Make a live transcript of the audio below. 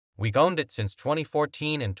We owned it since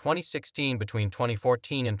 2014 and 2016. Between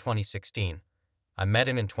 2014 and 2016. I met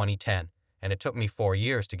him in 2010, and it took me 4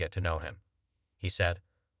 years to get to know him. He said,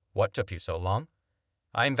 "What took you so long?"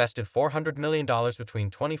 I invested $400 million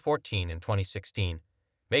between 2014 and 2016,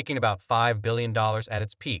 making about $5 billion at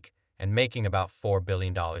its peak and making about $4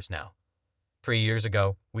 billion now. 3 years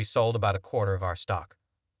ago, we sold about a quarter of our stock.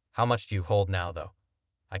 How much do you hold now, though?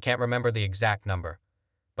 I can't remember the exact number,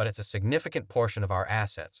 but it's a significant portion of our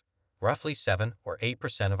assets, roughly 7 or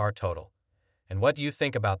 8% of our total. And what do you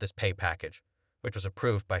think about this pay package, which was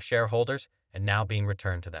approved by shareholders and now being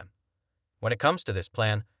returned to them? When it comes to this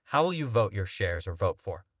plan, how will you vote your shares or vote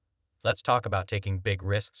for? Let's talk about taking big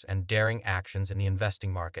risks and daring actions in the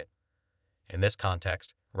investing market. In this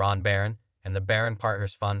context, Ron Barron and the Barron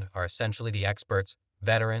Partners Fund are essentially the experts,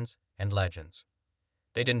 veterans, and legends.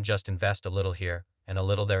 They didn't just invest a little here and a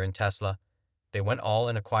little there in Tesla. They went all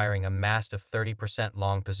in acquiring a massive 30%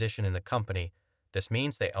 long position in the company. This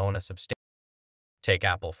means they own a substantial. Take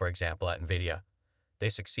Apple, for example, at Nvidia. They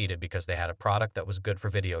succeeded because they had a product that was good for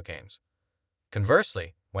video games.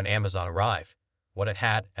 Conversely, when Amazon arrived, what it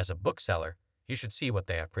had as a bookseller, you should see what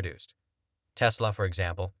they have produced. Tesla, for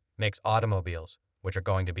example, makes automobiles, which are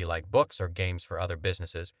going to be like books or games for other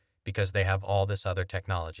businesses because they have all this other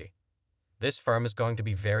technology. This firm is going to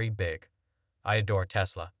be very big. I adore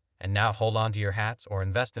Tesla, and now hold on to your hats or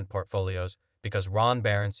investment portfolios because Ron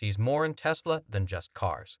Barron sees more in Tesla than just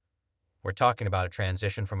cars. We're talking about a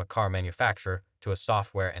transition from a car manufacturer to a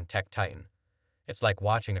software and tech titan. It's like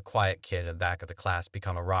watching a quiet kid in the back of the class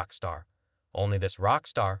become a rock star. Only this rock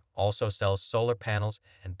star also sells solar panels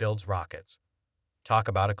and builds rockets. Talk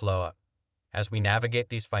about a glow up. As we navigate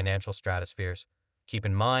these financial stratospheres, keep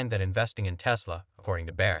in mind that investing in Tesla, according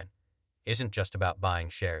to Barron, isn't just about buying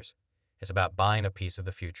shares. It's about buying a piece of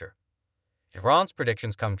the future. If Ron's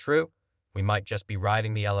predictions come true, we might just be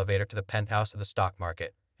riding the elevator to the penthouse of the stock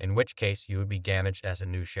market, in which case you would be damaged as a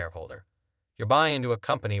new shareholder. You're buying into a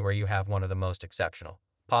company where you have one of the most exceptional,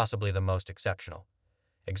 possibly the most exceptional,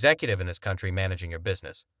 executive in this country managing your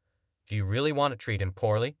business. Do you really want to treat him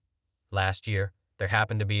poorly? Last year, there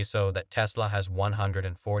happened to be so that Tesla has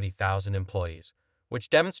 140,000 employees,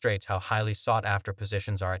 which demonstrates how highly sought-after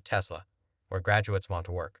positions are at Tesla, where graduates want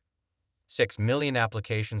to work. 6 million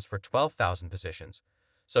applications for 12,000 positions.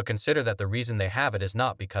 So consider that the reason they have it is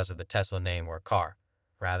not because of the Tesla name or car.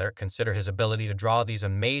 Rather, consider his ability to draw these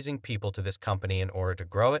amazing people to this company in order to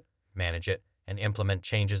grow it, manage it, and implement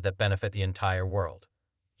changes that benefit the entire world.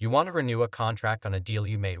 You want to renew a contract on a deal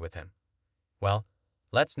you made with him. Well,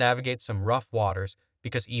 let's navigate some rough waters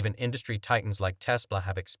because even industry titans like Tesla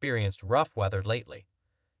have experienced rough weather lately.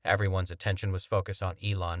 Everyone's attention was focused on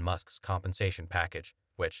Elon Musk's compensation package,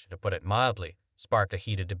 which, to put it mildly, sparked a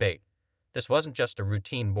heated debate. This wasn't just a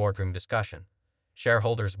routine boardroom discussion.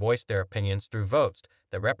 Shareholders voiced their opinions through votes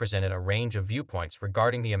that represented a range of viewpoints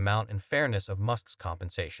regarding the amount and fairness of Musk's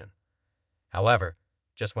compensation. However,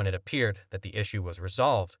 just when it appeared that the issue was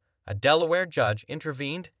resolved, a Delaware judge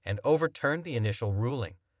intervened and overturned the initial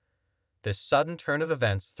ruling. This sudden turn of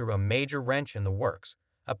events threw a major wrench in the works,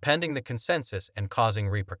 upending the consensus and causing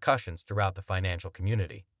repercussions throughout the financial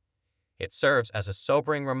community. It serves as a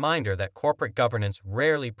sobering reminder that corporate governance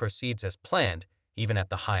rarely proceeds as planned, even at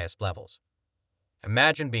the highest levels.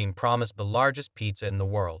 Imagine being promised the largest pizza in the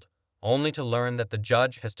world, only to learn that the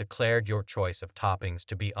judge has declared your choice of toppings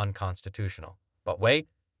to be unconstitutional. But wait,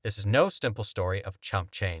 this is no simple story of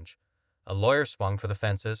chump change. A lawyer swung for the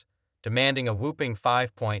fences, demanding a whopping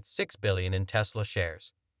 $5.6 billion in Tesla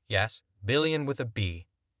shares. Yes, billion with a B.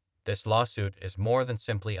 This lawsuit is more than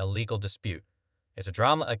simply a legal dispute. It's a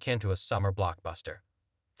drama akin to a summer blockbuster.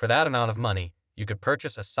 For that amount of money, you could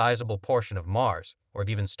purchase a sizable portion of Mars or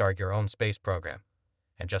even start your own space program.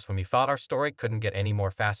 And just when we thought our story couldn't get any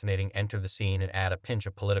more fascinating, enter the scene and add a pinch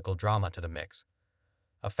of political drama to the mix.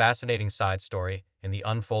 A fascinating side story in the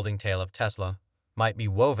unfolding tale of Tesla might be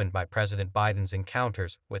woven by President Biden's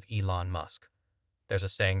encounters with Elon Musk. There's a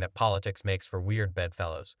saying that politics makes for weird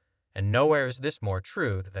bedfellows, and nowhere is this more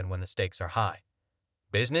true than when the stakes are high.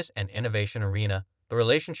 Business and innovation arena, the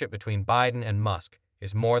relationship between Biden and Musk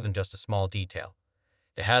is more than just a small detail.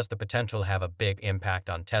 It has the potential to have a big impact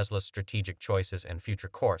on Tesla's strategic choices and future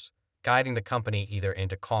course, guiding the company either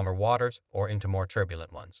into calmer waters or into more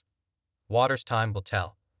turbulent ones. Waters time will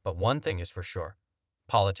tell, but one thing is for sure.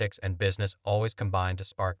 Politics and business always combine to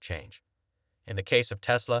spark change. In the case of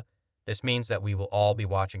Tesla, this means that we will all be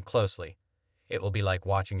watching closely. It will be like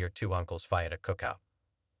watching your two uncles fight at a cookout.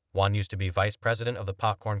 One used to be vice president of the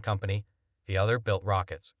popcorn company, the other built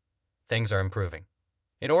rockets. Things are improving.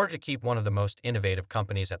 In order to keep one of the most innovative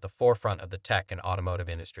companies at the forefront of the tech and automotive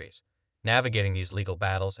industries, Navigating these legal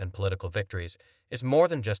battles and political victories is more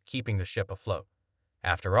than just keeping the ship afloat.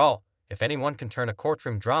 After all, if anyone can turn a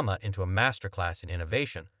courtroom drama into a masterclass in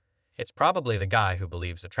innovation, it's probably the guy who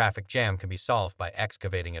believes a traffic jam can be solved by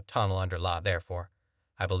excavating a tunnel under law. Therefore,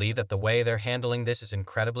 I believe that the way they're handling this is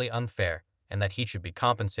incredibly unfair and that he should be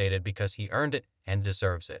compensated because he earned it and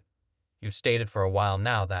deserves it. You've stated for a while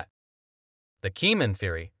now that the Keyman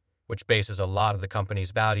theory, which bases a lot of the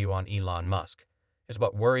company's value on Elon Musk, is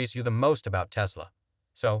what worries you the most about Tesla.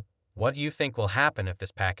 So, what do you think will happen if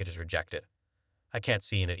this package is rejected? I can't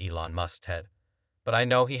see in it Elon Musk's head, but I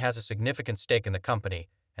know he has a significant stake in the company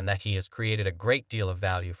and that he has created a great deal of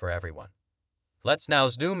value for everyone. Let's now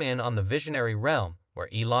zoom in on the visionary realm where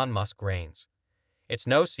Elon Musk reigns. It's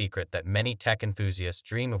no secret that many tech enthusiasts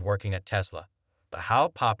dream of working at Tesla, but how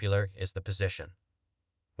popular is the position?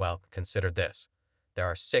 Well, consider this. There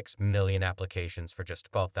are 6 million applications for just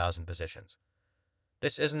 12,000 positions.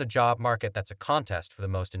 This isn't a job market that's a contest for the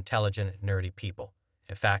most intelligent and nerdy people.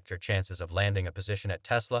 In fact, your chances of landing a position at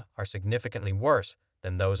Tesla are significantly worse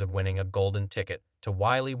than those of winning a golden ticket to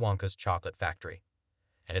Willy Wonka's chocolate factory.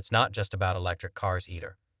 And it's not just about electric cars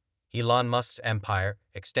either. Elon Musk's empire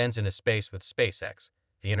extends into space with SpaceX,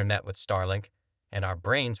 the internet with Starlink, and our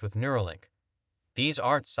brains with Neuralink. These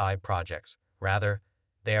aren't side projects. Rather,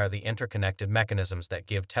 they are the interconnected mechanisms that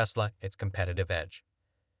give Tesla its competitive edge.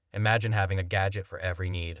 Imagine having a gadget for every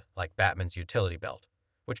need, like Batman's utility belt,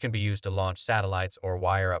 which can be used to launch satellites or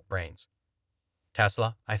wire up brains.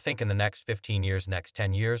 Tesla, I think in the next 15 years, next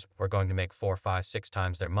 10 years, we're going to make 4, 5, 6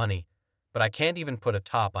 times their money. But I can't even put a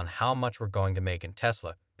top on how much we're going to make in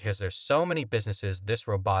Tesla because there's so many businesses. This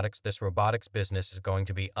robotics business is going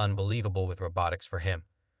to be unbelievable with robotics for him.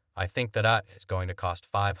 I think that is going to cost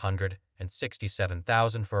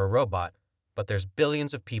 $567,000 for a robot, but there's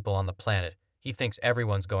billions of people on the planet. He thinks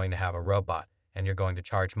everyone's going to have a robot, and you're going to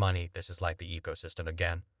charge money. This is like the ecosystem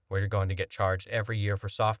again, where you're going to get charged every year for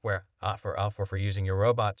software. For using your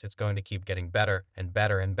robots, it's going to keep getting better and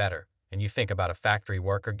better and better. And you think about a factory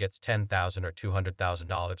worker gets $10,000 or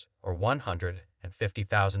 $200,000 or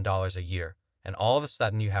 $150,000 a year. And all of a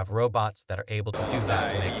sudden you have robots that are able to do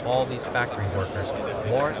that to make all these factory workers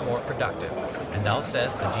more and more productive. And now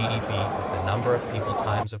says the GDP is the number of people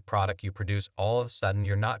times of product you produce. All of a sudden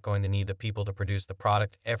you're not going to need the people to produce the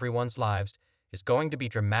product. Everyone's lives is going to be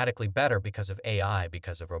dramatically better because of AI,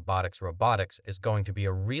 because of robotics. Robotics is going to be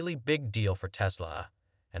a really big deal for Tesla.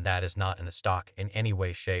 And that is not in the stock in any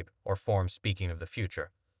way, shape, or form. Speaking of the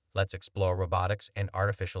future, let's explore robotics and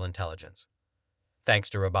artificial intelligence.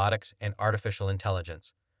 Thanks to robotics and artificial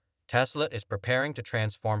intelligence, Tesla is preparing to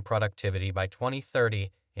transform productivity by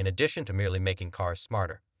 2030 in addition to merely making cars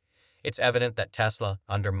smarter. It's evident that Tesla,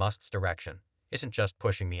 under Musk's direction, isn't just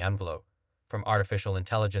pushing the envelope from artificial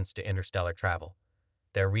intelligence to interstellar travel.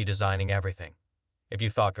 They're redesigning everything. If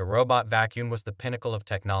you thought a robot vacuum was the pinnacle of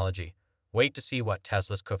technology, wait to see what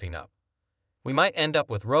Tesla's cooking up. We might end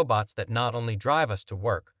up with robots that not only drive us to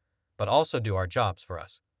work, but also do our jobs for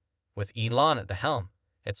us. With Elon at the helm,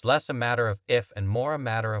 it's less a matter of if and more a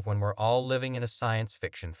matter of when we're all living in a science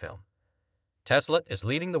fiction film. Tesla is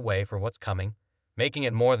leading the way for what's coming, making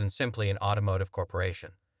it more than simply an automotive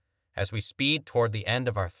corporation. As we speed toward the end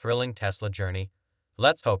of our thrilling Tesla journey,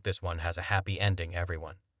 let's hope this one has a happy ending,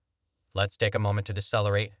 everyone. Let's take a moment to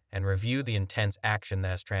decelerate and review the intense action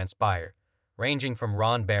that has transpired, ranging from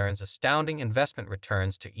Ron Barron's astounding investment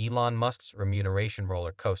returns to Elon Musk's remuneration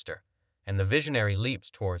roller coaster, and the visionary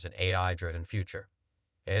leaps towards an AI-driven future.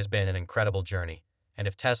 It has been an incredible journey, and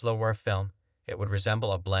if Tesla were a film, it would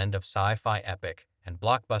resemble a blend of sci-fi epic and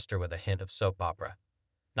blockbuster with a hint of soap opera.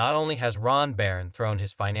 Not only has Ron Barron thrown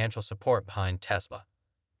his financial support behind Tesla,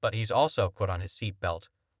 but he's also put on his seatbelt,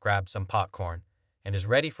 grabbed some popcorn, and is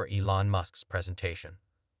ready for Elon Musk's presentation.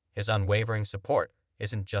 His unwavering support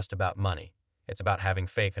isn't just about money. It's about having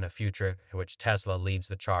faith in a future in which Tesla leads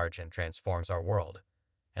the charge and transforms our world.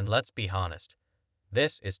 And let's be honest,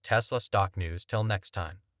 this is Tesla Stock News. Till next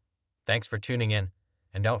time. Thanks for tuning in,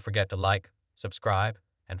 and don't forget to like, subscribe,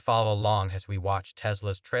 and follow along as we watch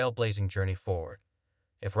Tesla's trailblazing journey forward.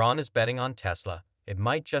 If Ron is betting on Tesla, it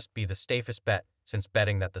might just be the safest bet, since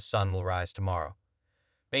betting that the sun will rise tomorrow.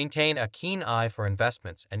 Maintain a keen eye for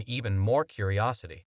investments and even more curiosity.